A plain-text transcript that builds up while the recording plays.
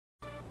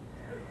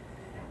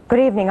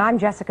Good evening, I'm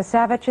Jessica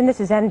Savitch, and this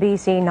is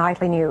NBC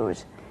Nightly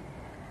News.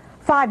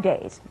 5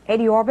 days,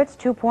 80 orbits,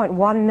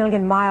 2.1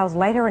 million miles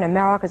later, and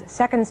America's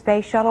second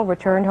space shuttle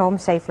returned home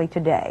safely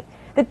today.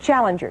 The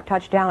Challenger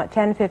touched down at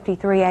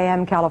 10:53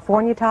 a.m.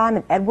 California time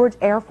at Edwards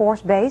Air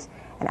Force Base,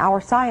 and our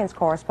science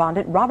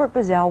correspondent, Robert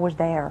Bazell, was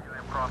there.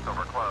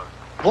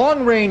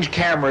 Long-range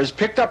cameras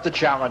picked up the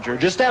Challenger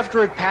just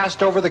after it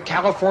passed over the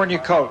California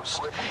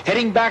coast,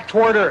 heading back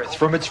toward Earth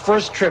from its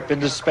first trip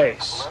into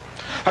space.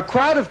 A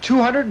crowd of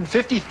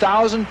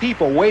 250,000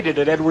 people waited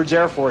at Edwards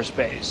Air Force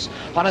Base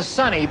on a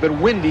sunny but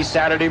windy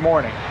Saturday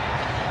morning.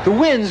 The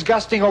winds,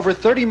 gusting over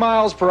 30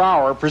 miles per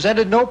hour,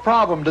 presented no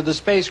problem to the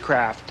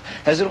spacecraft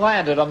as it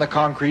landed on the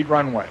concrete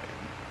runway.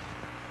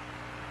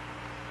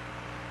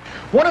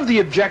 One of the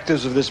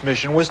objectives of this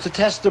mission was to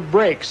test the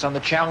brakes on the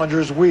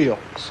Challenger's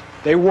wheels.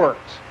 They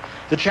worked.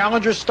 The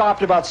Challenger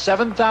stopped about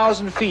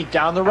 7,000 feet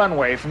down the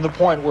runway from the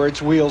point where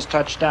its wheels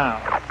touched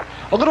down.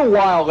 A little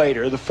while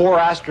later, the 4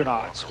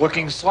 astronauts,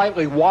 looking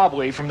slightly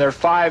wobbly from their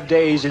 5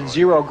 days in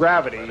zero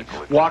gravity,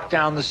 walked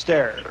down the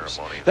stairs.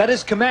 That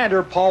is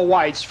Commander Paul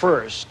Weitz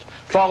first,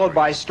 followed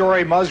by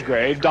Story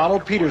Musgrave,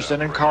 Donald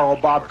Peterson, and Carl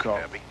Bobko.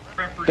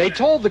 They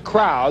told the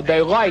crowd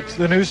they liked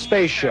the new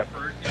spaceship.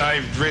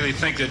 I really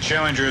think that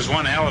Challenger is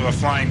one hell of a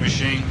flying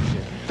machine.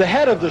 The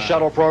head of the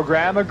shuttle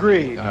program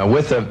agreed.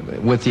 With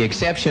the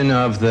exception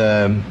of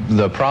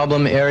the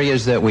problem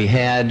areas that we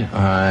had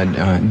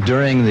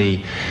during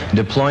the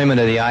deployment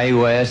of the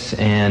IUS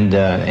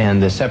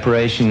and the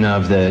separation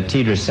of the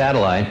TDRS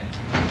satellite,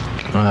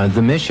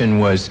 the mission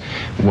was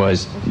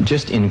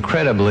just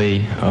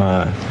incredibly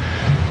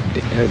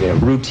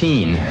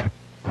routine.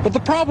 But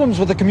the problems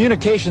with the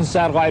communications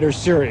satellite are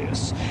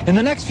serious. In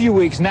the next few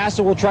weeks,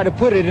 NASA will try to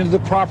put it into the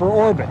proper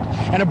orbit,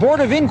 and a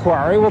board of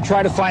inquiry will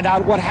try to find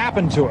out what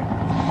happened to it.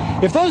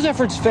 If those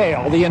efforts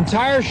fail, the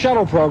entire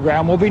shuttle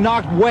program will be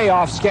knocked way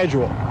off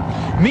schedule.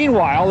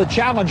 Meanwhile, the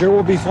Challenger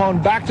will be flown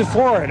back to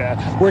Florida,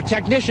 where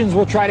technicians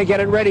will try to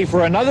get it ready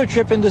for another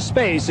trip into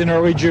space in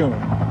early June.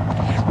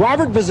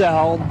 Robert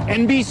Bazell,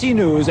 NBC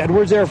News,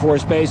 Edwards Air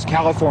Force Base,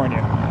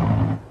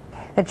 California.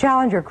 The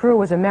Challenger crew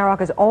was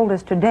America's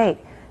oldest to date.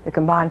 The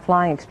combined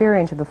flying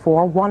experience of the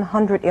 4,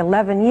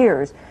 111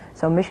 years,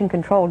 so Mission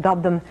Control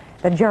dubbed them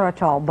the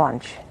Geritol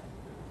Bunch.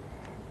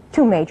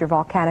 2 major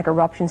volcanic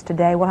eruptions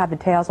today. We'll have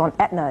details on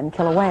Etna and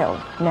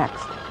Kilauea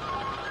next.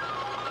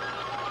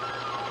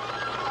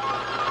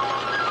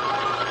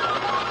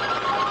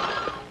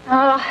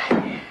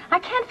 I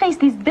can't face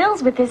these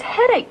bills with this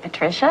headache,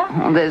 Patricia.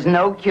 Well, there's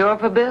no cure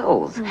for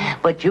bills.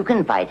 But you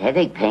can fight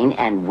headache pain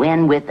and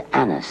win with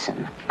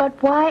Anacin.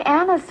 But why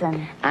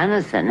Anacin?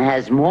 Anacin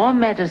has more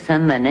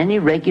medicine than any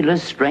regular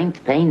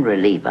strength pain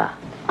reliever.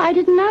 I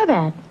didn't know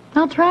that.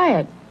 I'll try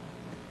it.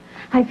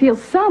 I feel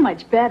so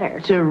much better.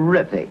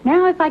 Terrific.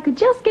 Now, if I could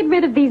just get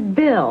rid of these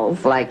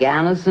bills. Like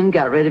Anacin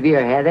got rid of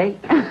your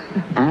headache?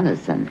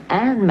 Anacin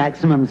and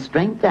maximum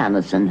strength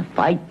Anacin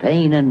fight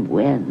pain and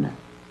win.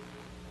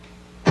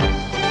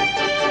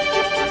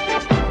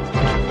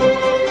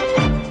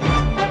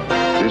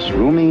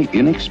 Roomy,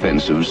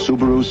 inexpensive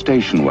Subaru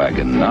station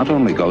wagon not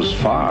only goes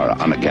far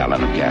on a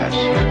gallon of gas,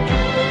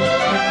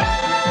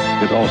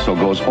 it also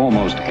goes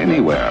almost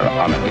anywhere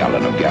on a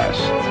gallon of gas,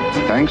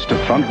 thanks to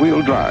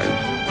front-wheel drive.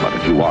 But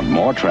if you want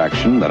more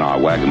traction than our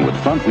wagon with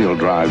front-wheel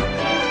drive,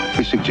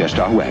 we suggest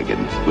our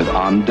wagon with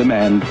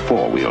on-demand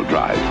four-wheel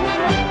drive.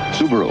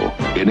 Subaru,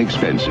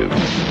 inexpensive,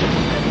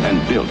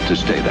 and built to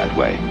stay that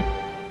way.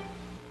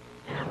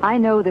 I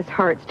know this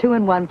Hart's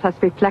 2-in-1 plus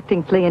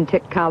reflecting flea and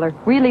tick collar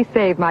really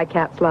saved my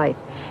cat's life,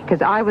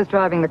 because I was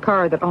driving the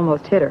car that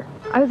almost hit her.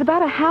 I was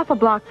about a half a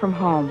block from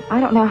home. I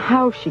don't know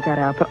how she got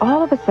out, but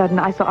all of a sudden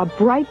I saw a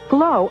bright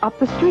glow up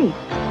the street.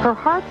 Her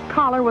Hart's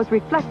collar was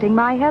reflecting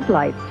my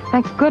headlights.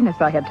 Thank goodness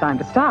I had time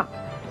to stop.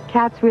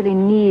 Cats really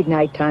need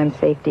nighttime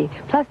safety.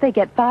 Plus they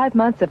get 5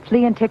 months of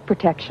flea and tick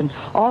protection,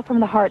 all from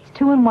the Hart's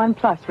 2-in-1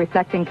 plus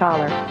reflecting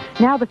collar.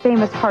 Now the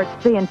famous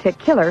Hart's flea and tick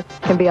killer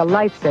can be a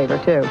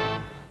lifesaver too.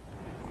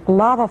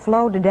 Lava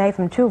flowed today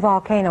from 2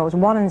 volcanoes,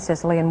 one in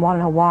Sicily and one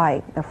in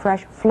Hawaii. A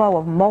fresh flow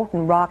of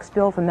molten rock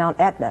spilled from Mount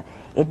Etna.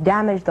 It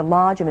damaged the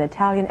lodge of an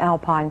Italian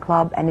alpine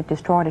club, and it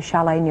destroyed a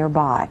chalet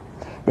nearby.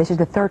 This is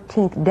the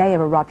 13th day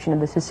of eruption of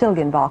the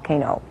Sicilian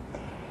volcano.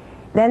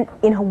 Then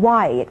in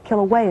Hawaii, at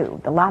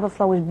Kilauea, the lava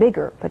flow is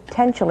bigger,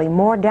 potentially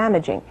more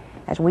damaging,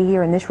 as we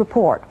hear in this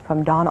report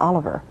from Don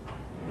Oliver.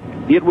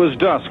 It was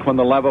dusk when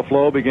the lava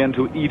flow began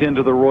to eat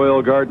into the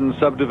Royal Garden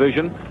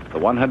subdivision. The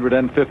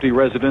 150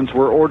 residents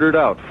were ordered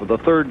out for the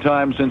 3rd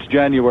time since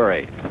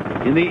January.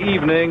 In the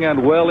evening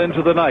and well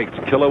into the night,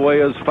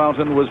 Kilauea's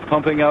fountain was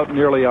pumping out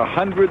nearly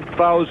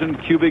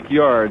 100,000 cubic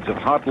yards of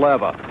hot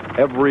lava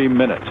every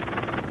minute.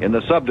 In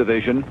the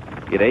subdivision,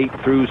 it ate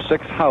through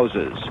 6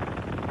 houses.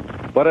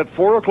 But at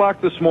 4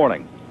 o'clock this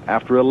morning,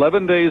 after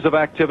 11 days of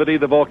activity,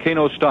 the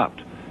volcano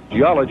stopped.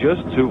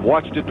 Geologists who've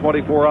watched it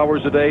 24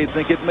 hours a day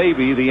think it may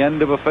be the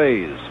end of a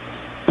phase.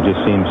 It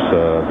just seems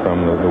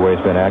from the way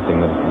it's been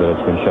acting that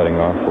it's been shutting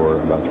off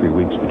for about 3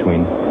 weeks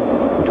between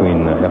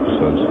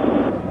episodes.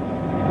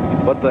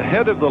 But the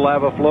head of the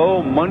lava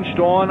flow munched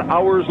on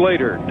hours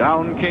later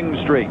down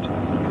King Street,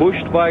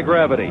 pushed by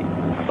gravity,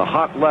 the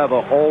hot lava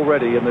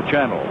already in the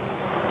channel.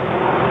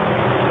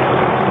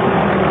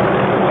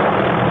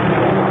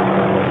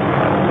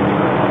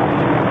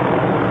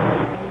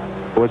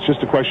 Well, it's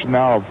just a question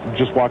now of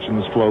just watching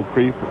this flow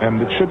creep,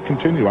 and it should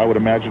continue, I would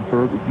imagine,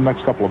 for the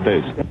next couple of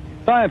days.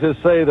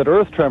 Scientists say that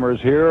earth tremors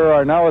here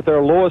are now at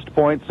their lowest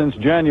point since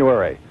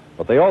January,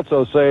 but they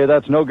also say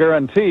that's no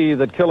guarantee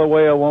that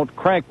Kilauea won't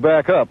crank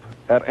back up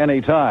at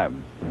any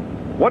time.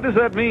 What does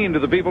that mean to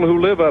the people who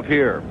live up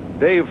here?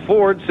 Dave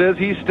Ford says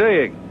he's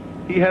staying.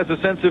 He has a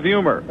sense of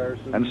humor,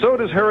 and so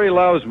does Harry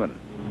Lausman.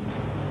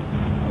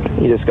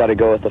 You just got to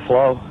go with the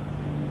flow.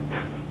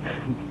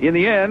 In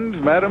the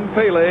end, Madame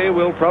Pele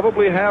will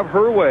probably have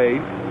her way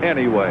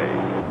anyway.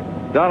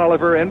 Don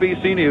Oliver,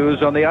 NBC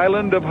News, on the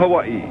island of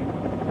Hawaii.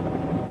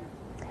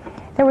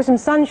 There was some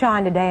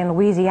sunshine today in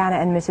Louisiana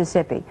and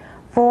Mississippi.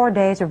 4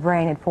 days of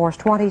rain had forced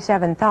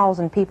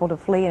 27,000 people to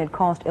flee, and it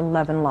cost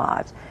 11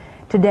 lives.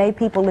 Today,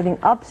 people living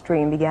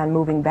upstream began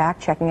moving back,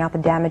 checking out the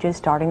damages,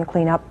 starting to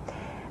clean up.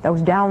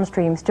 Those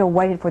downstream still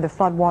waited for the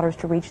floodwaters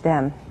to reach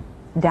them.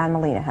 Dan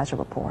Molina has a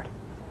report.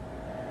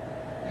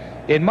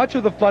 In much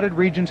of the flooded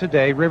region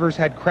today, rivers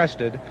had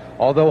crested.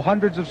 Although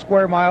hundreds of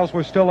square miles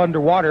were still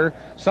underwater,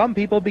 some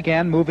people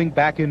began moving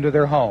back into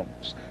their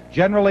homes.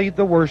 Generally,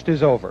 the worst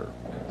is over.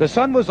 The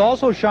sun was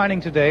also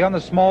shining today on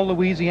the small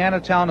Louisiana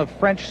town of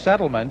French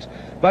Settlement,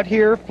 but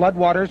here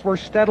floodwaters were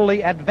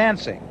steadily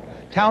advancing.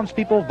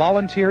 Townspeople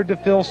volunteered to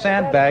fill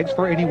sandbags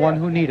for anyone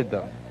who needed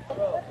them.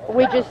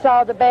 We just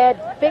saw the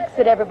bad fix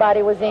that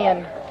everybody was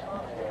in.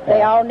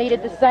 They all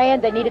needed the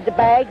sand, they needed the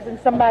bags, and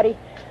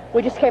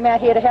we just came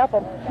out here to help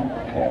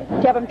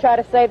them try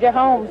to save their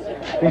homes.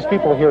 These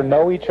people here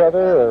know each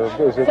other,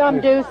 or is it... Some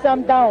do,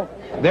 some don't.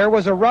 There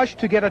was a rush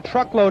to get a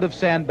truckload of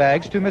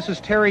sandbags to Mrs.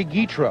 Terry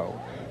Guitro.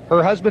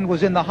 Her husband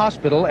was in the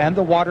hospital, and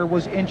the water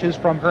was inches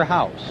from her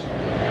house.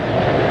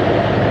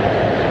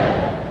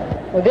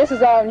 Well, this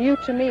is all new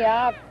to me.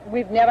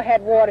 We've never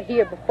had water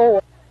here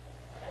before.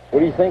 What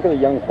do you think of the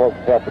young folks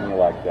helping you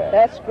like that?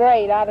 That's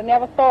great. I'd have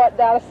never thought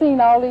that I'd have seen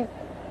all these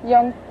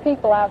young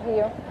people out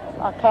here.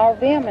 I called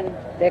them, and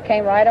they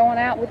came right on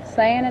out with the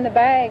sand and the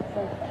bags,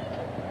 and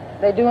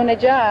they're doing their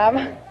job.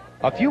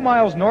 A few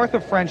miles north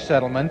of French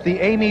Settlement, the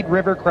Amite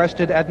River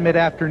crested at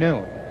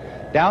mid-afternoon.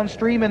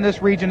 Downstream in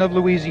this region of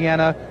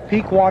Louisiana,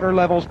 peak water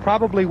levels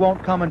probably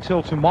won't come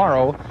until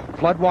tomorrow.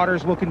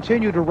 Floodwaters will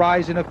continue to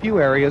rise in a few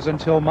areas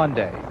until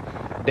Monday.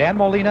 Dan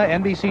Molina,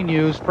 NBC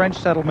News, French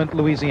Settlement,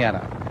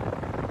 Louisiana.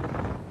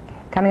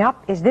 Coming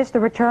up, is this the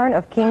return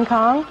of King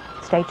Kong?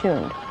 Stay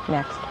tuned.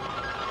 Next.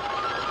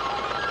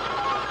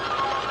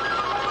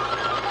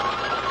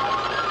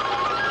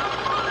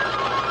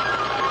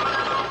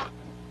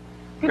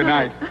 Good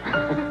night.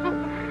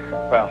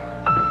 Well,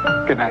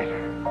 good night.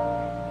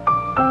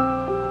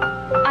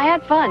 I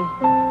had fun.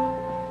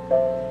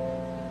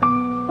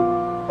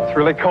 It's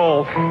really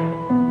cold.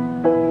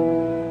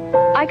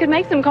 I could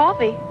make some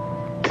coffee.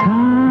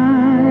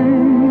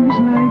 Times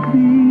like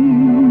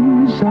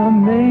these are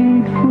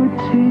made for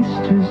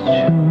Taster's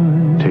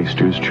Choice.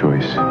 Taster's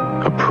Choice,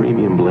 a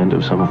premium blend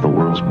of some of the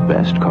world's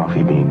best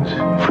coffee beans,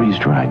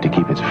 freeze-dried to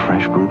keep its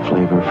fresh brewed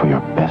flavor for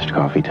your best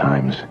coffee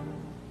times.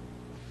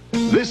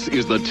 This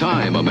is the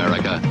time,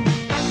 America.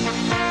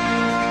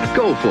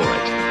 Go for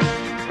it.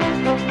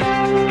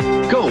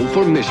 Go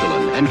for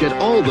Michelin and get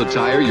all the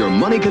tire your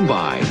money can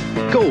buy.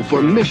 Go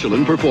for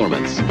Michelin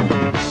Performance.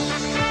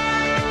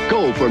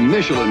 Go for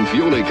Michelin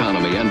fuel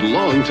economy and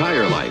long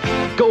tire life.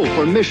 Go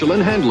for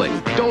Michelin handling.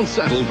 Don't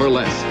settle for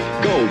less.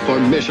 Go for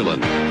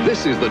Michelin.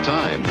 This is the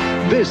time.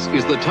 This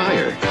is the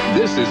tire.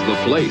 This is the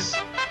place.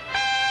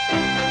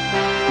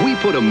 We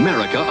put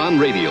America on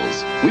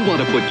radials. We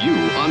want to put you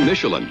on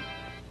Michelin.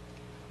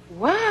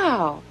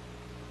 Wow.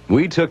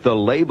 We took the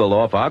label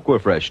off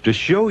Aquafresh to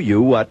show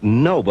you what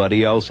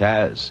nobody else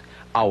has.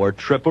 Our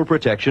triple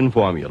protection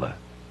formula.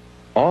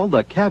 All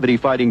the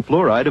cavity-fighting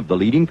fluoride of the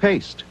leading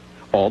paste.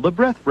 All the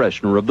breath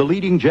freshener of the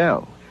leading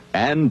gel.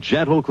 And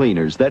gentle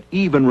cleaners that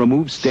even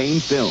remove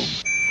stained film.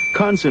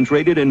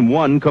 Concentrated in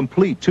one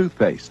complete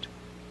toothpaste.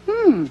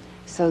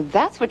 So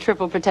that's what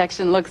triple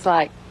protection looks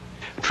like.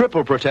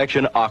 Triple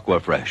Protection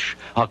Aquafresh.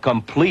 A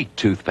complete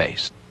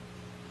toothpaste.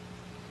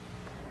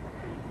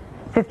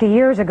 50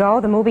 years ago,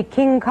 the movie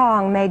King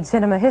Kong made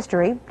cinema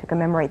history. To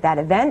commemorate that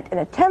event, an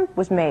attempt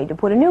was made to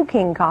put a new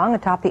King Kong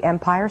atop the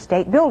Empire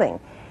State Building.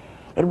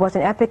 It was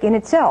an epic in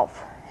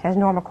itself, as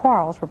Norma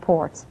Quarles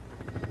reports.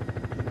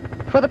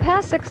 For the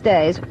past 6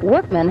 days,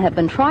 workmen have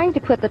been trying to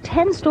put the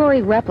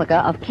 10-story replica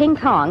of King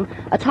Kong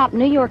atop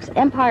New York's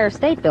Empire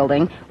State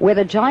Building, where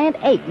the giant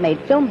ape made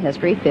film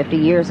history 50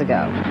 years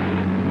ago.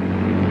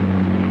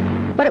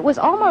 But it was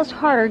almost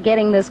harder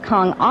getting this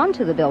Kong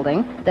onto the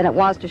building than it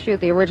was to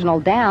shoot the original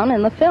down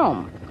in the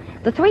film.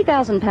 The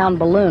 3,000-pound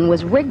balloon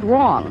was rigged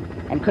wrong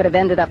and could have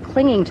ended up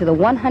clinging to the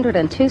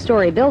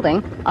 102-story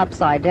building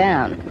upside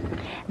down.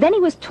 Then he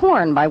was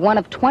torn by one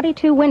of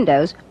 22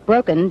 windows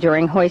broken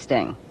during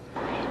hoisting.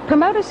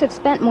 Promoters have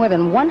spent more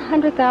than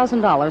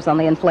 $100,000 on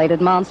the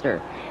inflated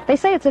monster. They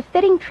say it's a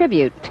fitting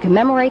tribute to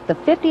commemorate the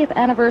 50th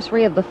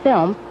anniversary of the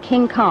film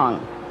King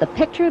Kong, the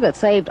picture that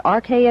saved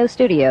RKO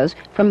Studios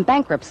from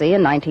bankruptcy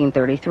in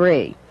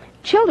 1933.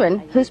 Children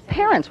whose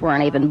parents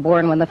weren't even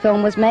born when the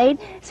film was made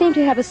seem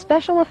to have a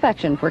special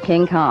affection for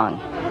King Kong.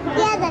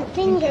 Yeah, that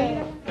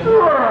finger.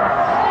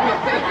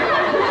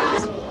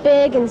 It's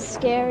big and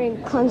scary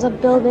and climbs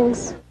up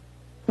buildings.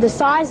 The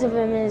size of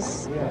him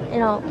is, you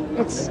know,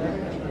 it's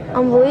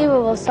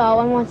unbelievable, so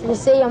I wanted to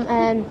see him,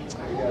 and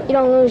you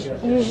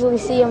don't usually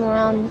see him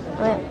around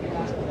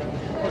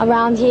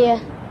here.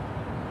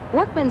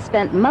 Workmen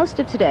spent most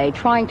of today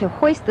trying to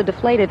hoist the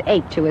deflated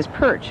ape to his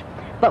perch,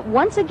 but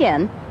once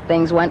again,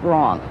 things went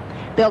wrong.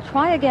 They'll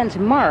try again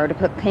tomorrow to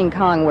put King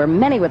Kong where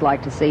many would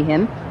like to see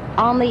him,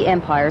 on the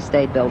Empire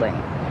State Building.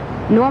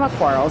 Norma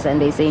Quarles,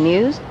 NBC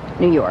News,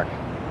 New York.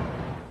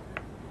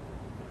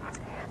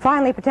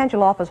 Finally,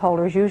 potential office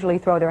holders usually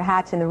throw their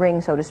hats in the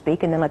ring, so to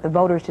speak, and then let the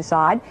voters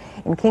decide.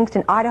 In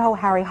Kingston, Idaho,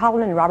 Harry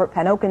Holland and Robert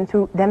Panokin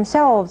threw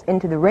themselves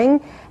into the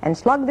ring and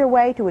slugged their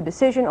way to a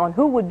decision on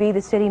who would be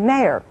the city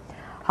mayor.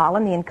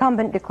 Holland, the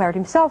incumbent, declared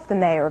himself the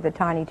mayor of the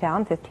tiny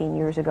town 15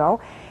 years ago.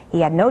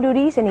 He had no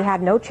duties and he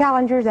had no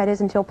challengers, that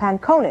is, until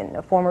Panconen,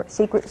 a former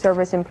Secret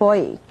Service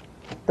employee.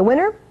 The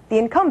winner? The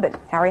incumbent,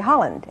 Harry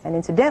Holland, and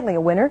incidentally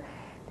a winner,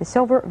 the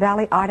Silver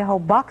Valley, Idaho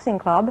Boxing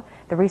Club,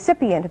 the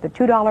recipient of the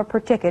 $2 per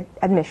ticket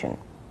admission.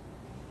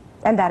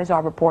 And that is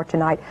our report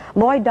tonight.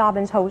 Lloyd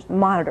Dobbins hosts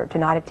Monitor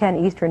tonight at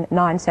 10 Eastern,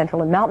 9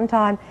 Central and Mountain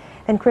Time.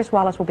 Then Chris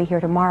Wallace will be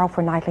here tomorrow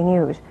for Nightly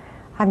News.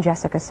 I'm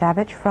Jessica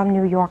Savitch from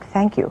New York.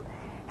 Thank you.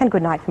 And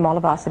good night from all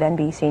of us at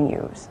NBC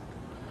News.